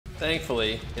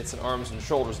Thankfully, it's an arms and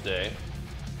shoulders day,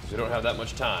 so we don't have that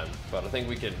much time, but I think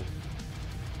we can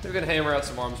hammer out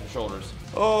some arms and shoulders.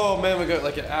 Oh man, we got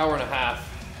like an hour and a half.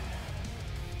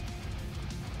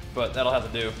 But that'll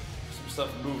have to do. Some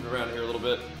stuff moving around here a little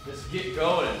bit. Just get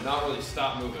going and not really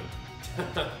stop moving.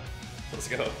 Let's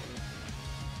go.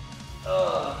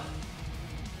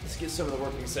 Let's get some of the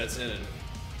working sets in. And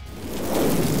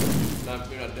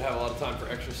we don't have a lot of time for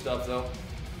extra stuff though.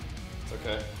 It's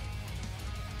okay.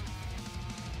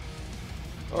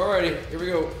 Alrighty, here we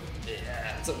go.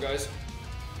 Yeah, what's up guys?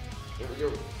 Here we go.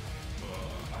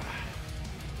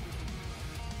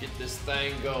 Get this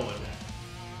thing going.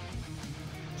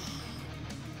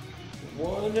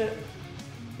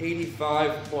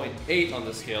 185.8 on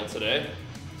the scale today,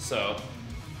 so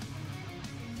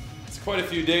it's quite a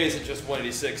few days at just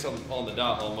 186 on the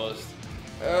dot almost.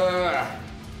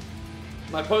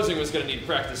 My posing was gonna need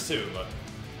practice too, but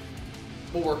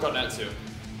we'll work on that too.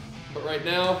 But right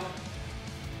now,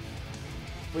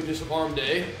 we do some arm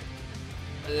day,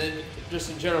 and then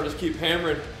just in general, just keep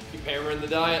hammering the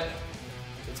diet.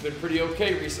 It's been pretty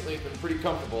okay recently. It's been pretty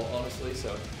comfortable, honestly,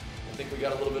 so I think we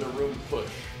got a little bit of room to push,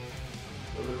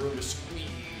 a little bit of room to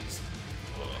squeeze.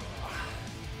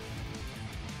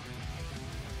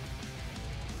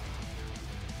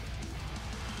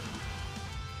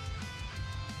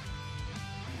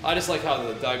 I just like how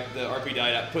the RP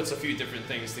Diet app puts a few different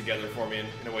things together for me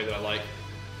in a way that I like.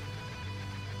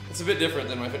 It's a bit different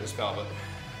than MyFitnessPal, but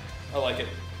I like it.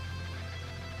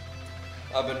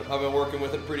 I've been working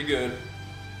with it pretty good.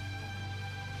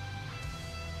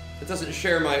 It doesn't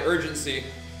share my urgency.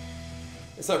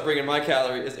 It's not bringing my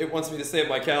calories. It wants me to save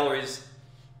my calories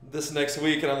this next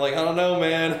week, and I'm like, I don't know,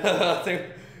 man. I think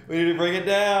we need to bring it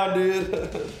down, dude.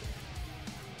 But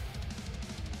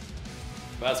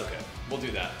that's okay. We'll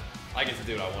do that. I get to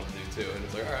do what I want to do too, and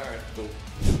it's like, all right, cool.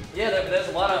 Yeah, there's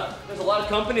a lot of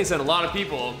companies and a lot of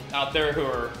people out there who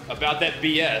are about that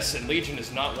BS, and Legion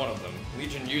is not one of them.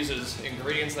 Legion uses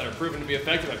ingredients that are proven to be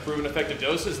effective at proven effective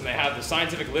doses, and they have the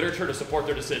scientific literature to support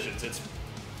their decisions.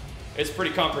 It's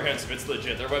pretty comprehensive. It's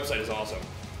legit. Their website is awesome.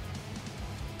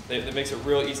 It makes it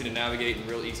real easy to navigate and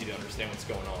real easy to understand what's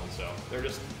going on. So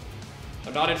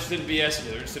I'm not interested in BS.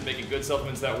 They're interested in making good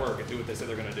supplements that work and do what they say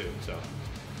they're going to do. So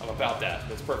I'm about that.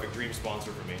 That's a perfect dream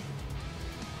sponsor for me.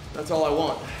 That's all I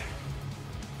want.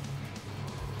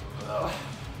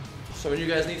 So when you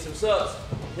guys need some subs,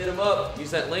 hit them up. Use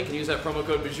that link and use that promo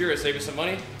code Bajheera. Save you some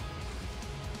money.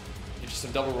 Get you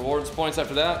some double rewards points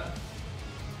after that.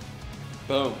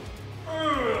 Boom.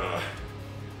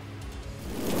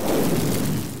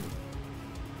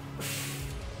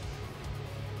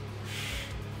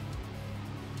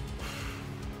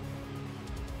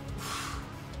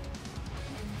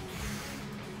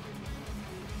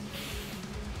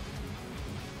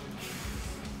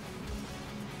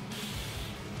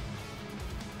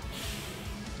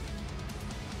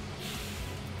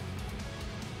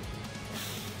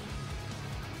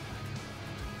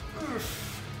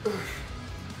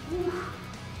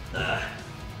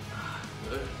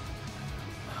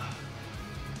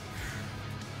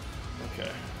 Okay.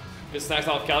 Good snacks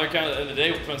off calorie count at the end of the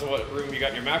day. Depends on what room you got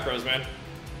in your macros, man.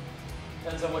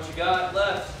 Depends on what you got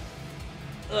left.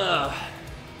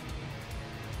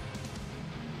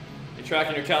 You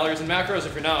tracking your calories and macros?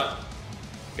 If you're not,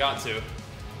 got to.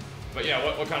 But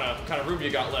yeah, what kind of room you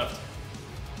got left?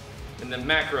 And then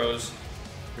macros.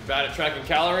 You're bad at tracking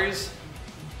calories.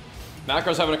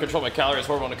 Macros having to control my calories,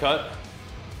 horrible to cut.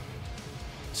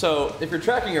 So if you're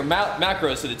tracking your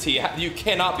macros to the T, you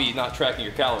cannot be not tracking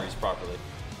your calories properly.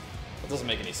 That doesn't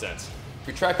make any sense. If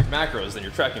you track your macros, then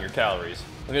you're tracking your calories.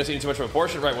 I'm gonna eating too much of a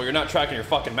portion, right? Well, you're not tracking your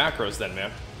fucking macros then,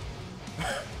 man.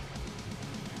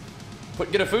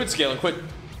 Get a food scale and quit.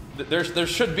 There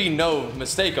should be no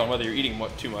mistake on whether you're eating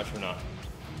too much or not.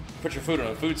 Put your food on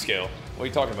a food scale. What are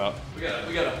you talking about? We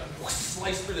gotta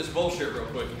slice through this bullshit real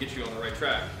quick and get you on the right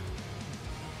track.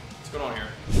 What's going on here?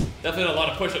 Definitely did a lot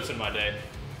of push-ups in my day.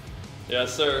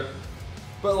 Yes, sir.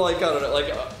 But like, I don't know,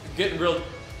 like getting real,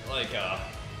 like,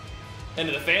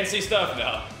 into the fancy stuff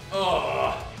now.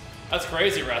 Oh, that's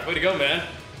crazy, Wrath. Way to go, man.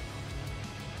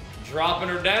 Dropping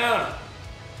her down.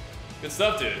 Good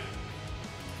stuff, dude.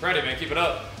 Friday, man. Keep it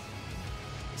up.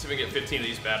 Let's see if we can get 15 of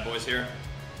these bad boys here.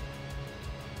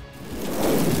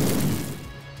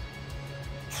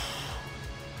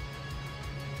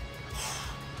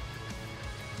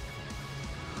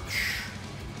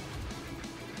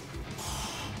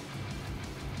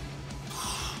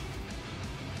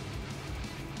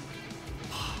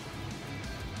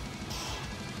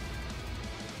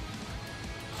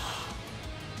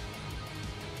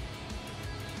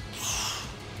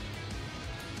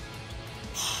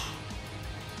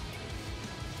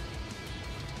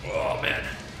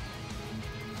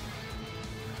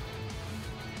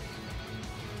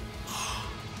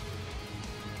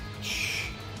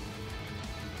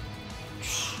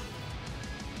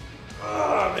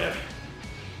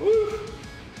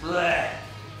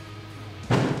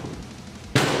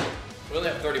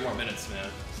 have 30 more minutes, man.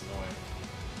 It's annoying,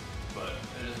 but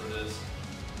it is what it is.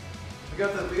 We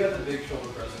got the big shoulder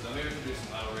presses though. Maybe we can do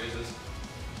some lateral raises.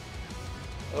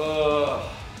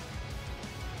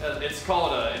 It's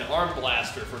called an arm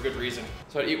blaster for good reason.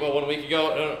 So I eat well 1 week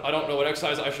ago. I don't know what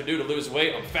exercise I should do to lose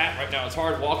weight. I'm fat right now. It's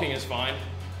hard. Walking is fine.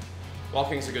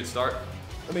 Walking's a good start.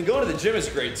 I mean, going to the gym is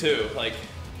great too. Like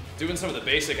doing some of the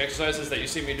basic exercises that you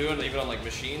see me doing, even on like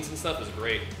machines and stuff, is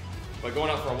great. But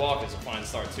going out for a walk is a fine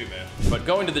start too, man. But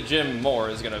going to the gym more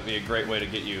is gonna be a great way to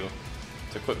get you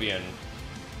to quit being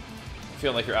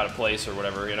feeling like you're out of place or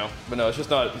whatever, you know. But no, it's just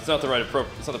not. It's not the right it's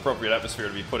not the appropriate atmosphere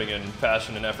to be putting in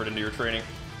passion and effort into your training.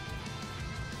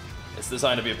 It's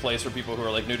designed to be a place for people who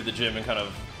are like new to the gym and kind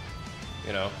of,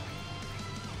 you know,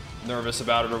 nervous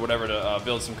about it or whatever to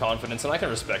build some confidence, and I can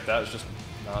respect that. It's just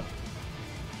not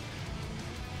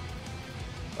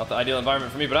the ideal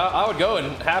environment for me. But I would go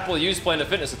and happily use Planet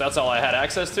Fitness if that's all I had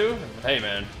access to. Hey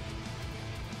man,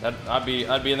 I'd be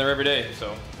in there every day.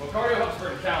 So well, cardio helps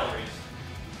burn calories,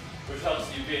 which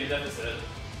helps you be in a deficit.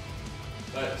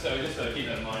 But, so just keep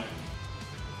that in mind.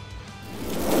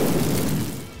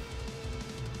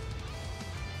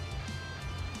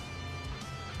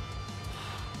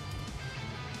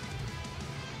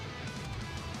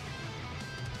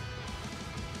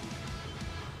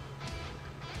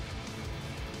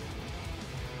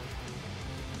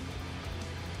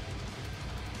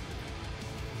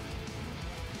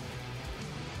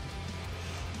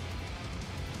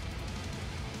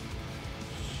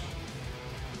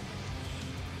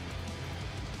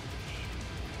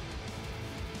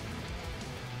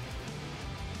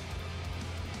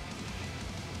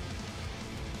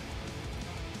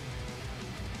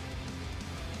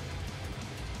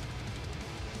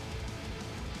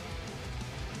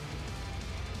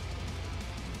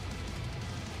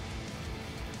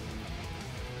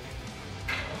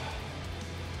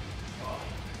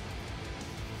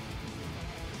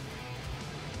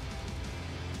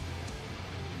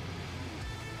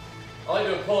 I like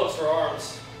doing pull-ups for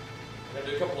arms. I'm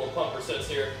gonna do a couple of pumper sets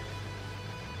here.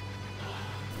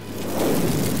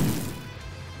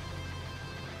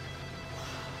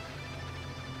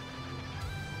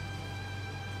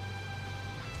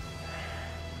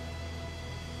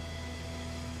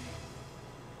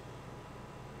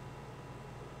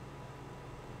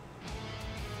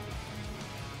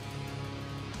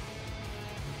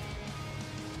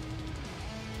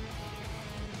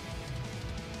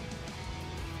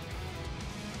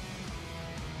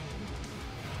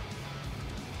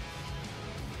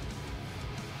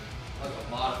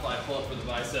 Modified pull-up for the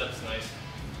biceps, nice.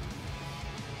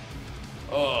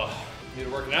 Oh, need to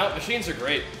working out? Machines are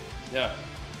great. Yeah,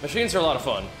 machines are a lot of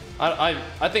fun.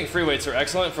 I think free weights are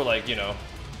excellent for like, you know,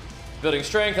 building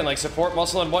strength and like support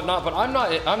muscle and whatnot, but I'm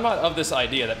not of this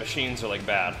idea that machines are like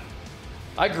bad.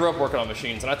 I grew up working on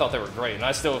machines and I thought they were great, and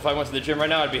I still, if I went to the gym right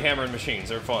now, I'd be hammering machines.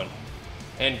 They're fun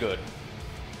and good.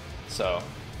 So,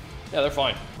 yeah, they're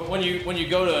fine. But when you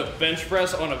go to bench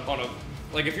press on a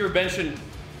like if you're benching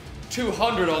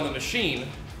 200 on the machine,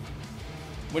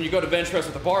 when you go to bench press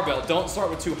with the barbell, don't start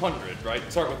with 200, right?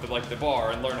 Start with the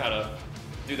bar and learn how to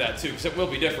do that too, because it will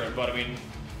be different. But I mean,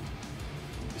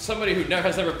 somebody who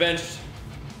has never benched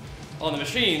on the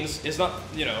machines is not,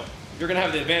 you know, you're gonna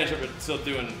have the advantage of it still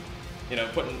doing, you know,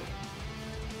 putting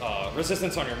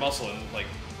resistance on your muscle and like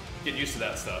getting used to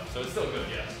that stuff. So it's still good,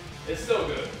 yes. It's still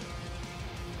good.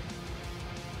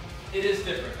 It is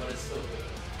different, but it's still good.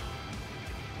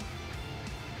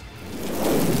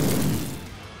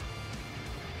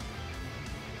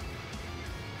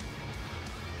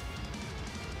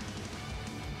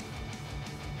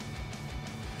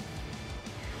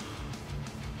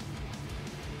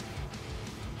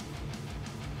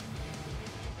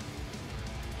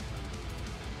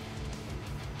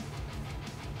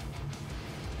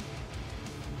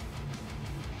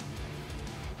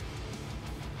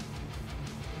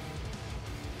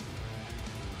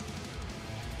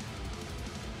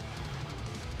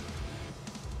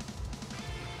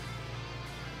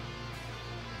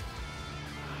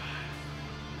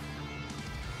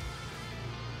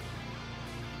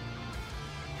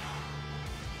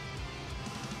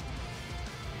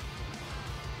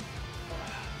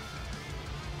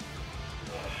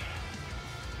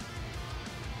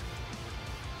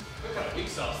 What kind of weak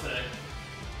sauce today?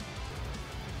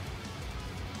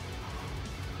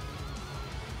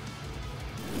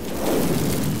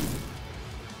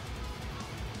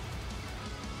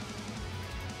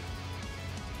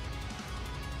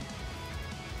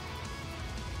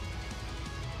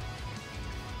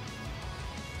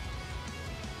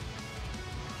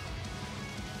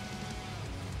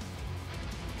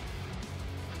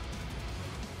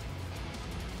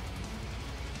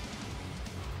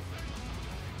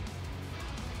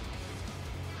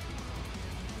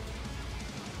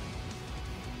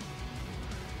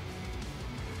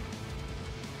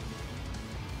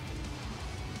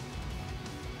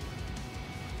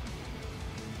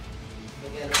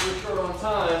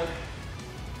 time,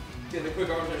 getting a quick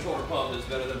arms and shoulder pump is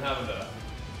better than having to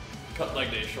cut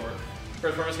leg day short.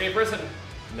 First perma skinny person?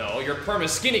 No, you're perma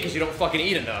skinny because you don't fucking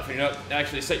eat enough and you don't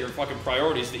actually set your fucking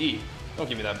priorities to eat. Don't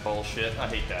give me that bullshit. I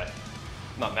hate that.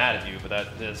 I'm not mad at you, but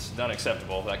that is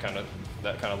unacceptable. That kind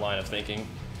of line of thinking,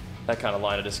 that kind of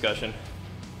line of discussion,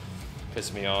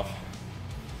 pisses me off.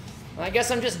 I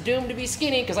guess I'm just doomed to be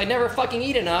skinny because I never fucking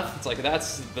eat enough. It's like,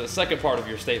 that's the second part of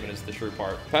your statement is the true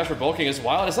part. Passion for bulking is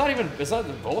wild. It's not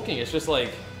the bulking. It's just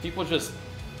like people just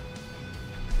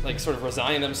like sort of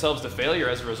resigning themselves to failure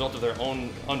as a result of their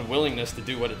own unwillingness to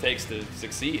do what it takes to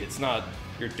succeed. It's not,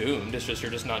 you're doomed. It's just,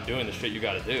 you're just not doing the shit you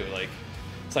got to do. Like,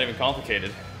 it's not even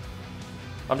complicated.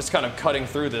 I'm just kind of cutting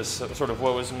through this sort of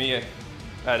woe is me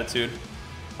attitude.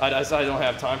 I don't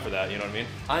have time for that, you know what I mean?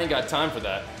 I ain't got time for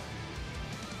that.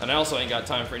 And I also ain't got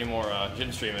time for any more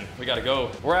gym streaming. We gotta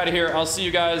go. We're out of here. I'll see you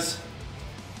guys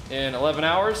in 11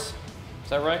 hours. Is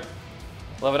that right?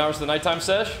 11 hours to the nighttime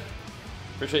sesh.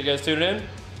 Appreciate you guys tuning in.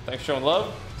 Thanks for showing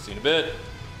love. See you in a bit.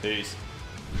 Peace.